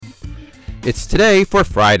It's today for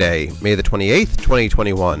Friday, May the 28th,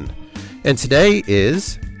 2021. And today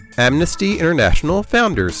is Amnesty International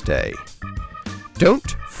Founders Day, Don't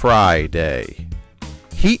Fry Day,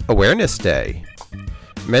 Heat Awareness Day,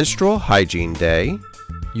 Menstrual Hygiene Day,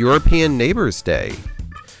 European Neighbors Day,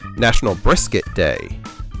 National Brisket Day,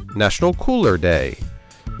 National Cooler Day,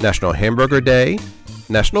 National Hamburger Day,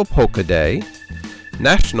 National Polka Day,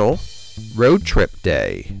 National Road Trip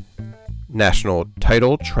Day, National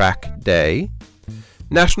Title Track Day,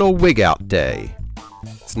 National Wig Out Day.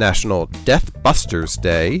 It's National Death Busters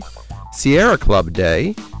Day, Sierra Club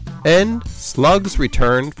Day, and Slugs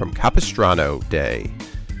Return from Capistrano Day.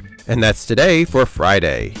 And that's today for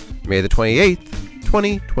Friday, May the 28th,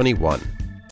 2021.